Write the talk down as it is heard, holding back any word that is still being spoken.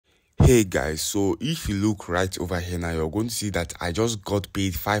Hey guys, so if you look right over here now, you're going to see that I just got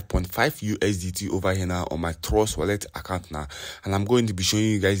paid 5.5 USDT over here now on my Trust Wallet account now, and I'm going to be showing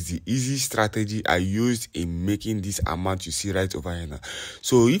you guys the easy strategy I used in making this amount you see right over here now.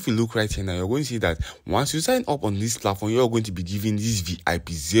 So if you look right here now, you're going to see that once you sign up on this platform, you're going to be given this VIP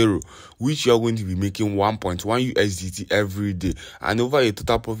 0, which you're going to be making 1.1 USDT every day and over a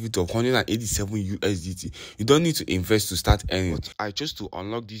total profit of 187 USDT. You don't need to invest to start earning. But I chose to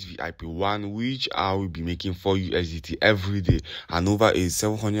unlock this VIP 1, which I will be making 4 USDT every day and over a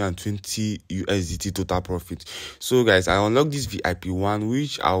 720 USDT total profit. So guys, I unlocked this VIP 1,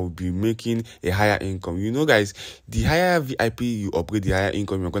 which I will be making a higher income. You know guys, the higher VIP you upgrade, the higher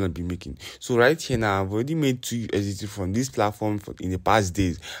income you're going to be making. So right here now, I've already made 2 USDT from this platform in the past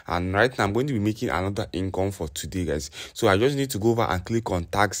days, and right now I'm going to be making another income for today guys. So I just need to go over and click on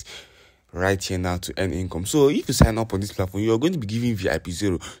tax right here now to earn income. So if you sign up on this platform, you're going to be given VIP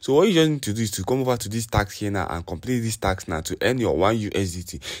 0. So what you just need to do is to come over to this tax here now and complete this tax now to earn your 1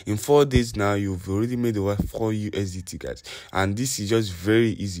 USDT. In 4 days now, you've already made over 4 USDT guys, and this is just very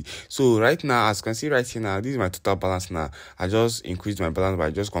easy. So right now, as you can see right here now, this is my total balance now. I just increased my balance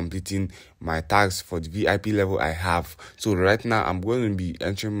by just completing my tax for the VIP level I have. So right now, I'm going to be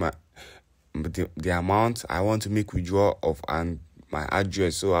entering the amount I want to make withdrawal of and my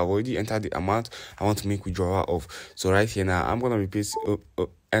address. So I've already entered the amount I want to make withdrawal of. So right here now, I'm gonna be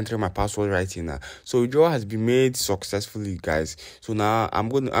entering my password right here now. So withdrawal has been made successfully guys. So now I'm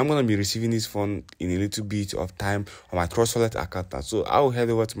gonna be receiving this fund in a little bit of time on my Trust Wallet account now. So I will head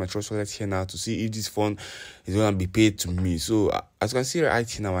over to my Trust Wallet here now to see if this fund is gonna be paid to me. So as you can see right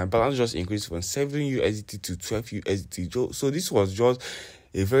here now, my balance just increased from 7 USDT to 12 USDT. So this was just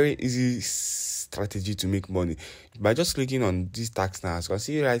a very easy strategy to make money by just clicking on this tax now. As you can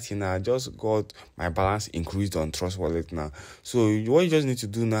see right here now, I just got my balance increased on Trust Wallet now. So what you just need to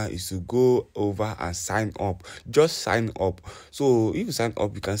do now is to go over and sign up. Just sign up. So if you sign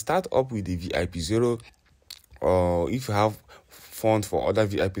up, you can start up with the VIP 0, or if you have fund for other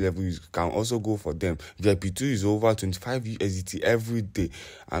VIP levels, you can also go for them. VIP 2 is over 25 USDT every day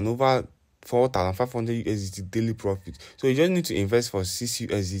and over 4,500 USDT daily profit. So you just need to invest for 6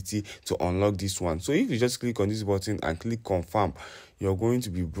 USDT to unlock this one. So if you just click on this button and click confirm, you're going to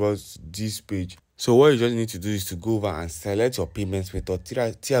be brought to this page. So what you just need to do is to go over and select your payment method,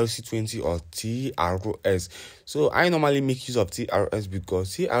 TRC20 or h0urs. So I normally make use of h0urs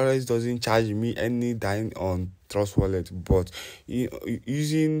because h0urs doesn't charge me any dime on Trust Wallet, but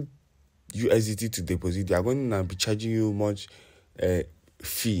using USDT to deposit, they are going to be charging you much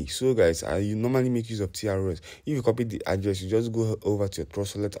fee. So guys, you normally make use of h0urs. If you copy the address, you just go over to your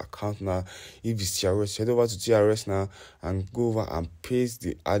Trust Wallet account now. If it's h0urs, head over to h0urs now and go over and paste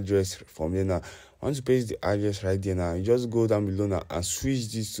the address from there now. Once you paste the address right there now, you just go down below now and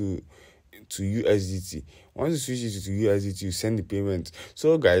switch this to USDT. Once you switch it to USDT, you send the payment.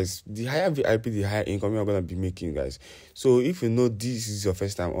 So guys, the higher VIP, the higher income you're gonna be making guys. So if you know this is your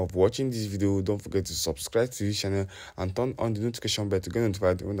first time of watching this video, don't forget to subscribe to this channel and turn on the notification bell to get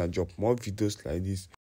notified when I drop more videos like this.